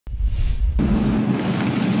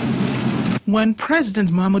When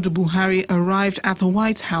President Muhammadu Buhari arrived at the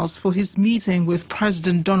White House for his meeting with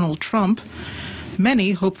President Donald Trump,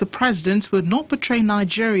 many hoped the president would not betray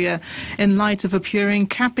Nigeria in light of appearing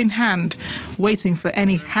cap in hand, waiting for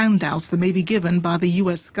any handouts that may be given by the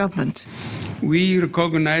U.S. government. We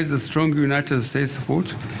recognize the strong United States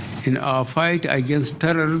support in our fight against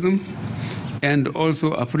terrorism and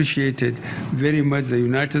also appreciated very much the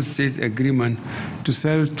United States agreement to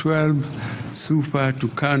sell 12 Super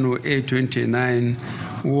Tucano A-29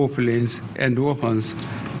 warplanes and weapons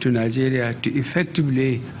to Nigeria to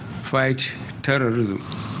effectively fight terrorism.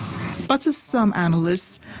 But to some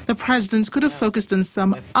analysts, the president could have focused on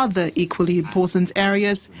some other equally important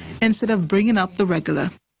areas instead of bringing up the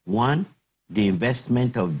regular. One, the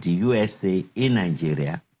investment of the USA in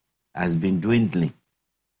Nigeria has been dwindling.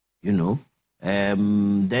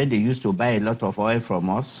 Then they used to buy a lot of oil from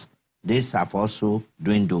us. These have also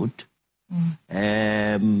dwindled.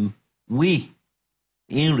 We,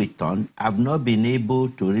 in return, have not been able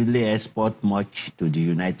to really export much to the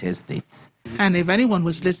United States. And if anyone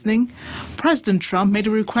was listening, President Trump made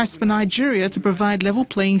a request for Nigeria to provide level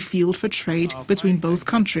playing field for trade between both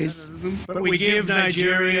countries. But we give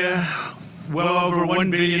Nigeria well over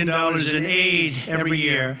 $1 billion in aid every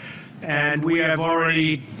year, and we have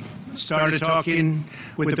already started talking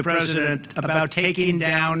with the president about taking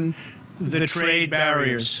down the trade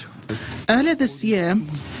barriers. Earlier this year,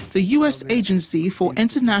 the U.S. Agency for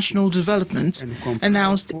International Development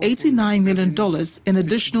announced $89 million in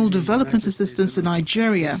additional development assistance to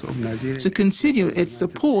Nigeria to continue its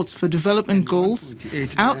support for development goals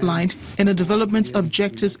outlined in a Development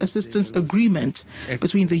Objectives Assistance Agreement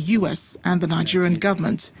between the U.S. and the Nigerian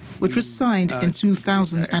government, which was signed in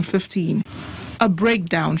 2015. A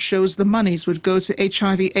breakdown shows the monies would go to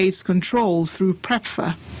HIV/AIDS control through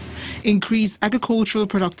PREPFAR, increase agricultural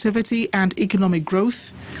productivity and economic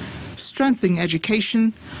growth, strengthen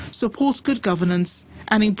education, support good governance,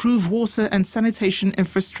 and improve water and sanitation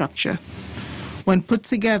infrastructure. When put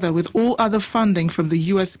together with all other funding from the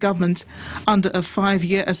U.S. government under a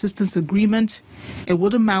 5-year assistance agreement, it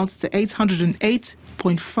would amount to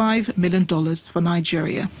 $808.5 million for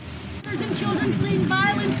Nigeria.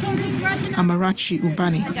 Amarachi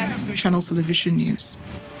Ubani, Channels Television News.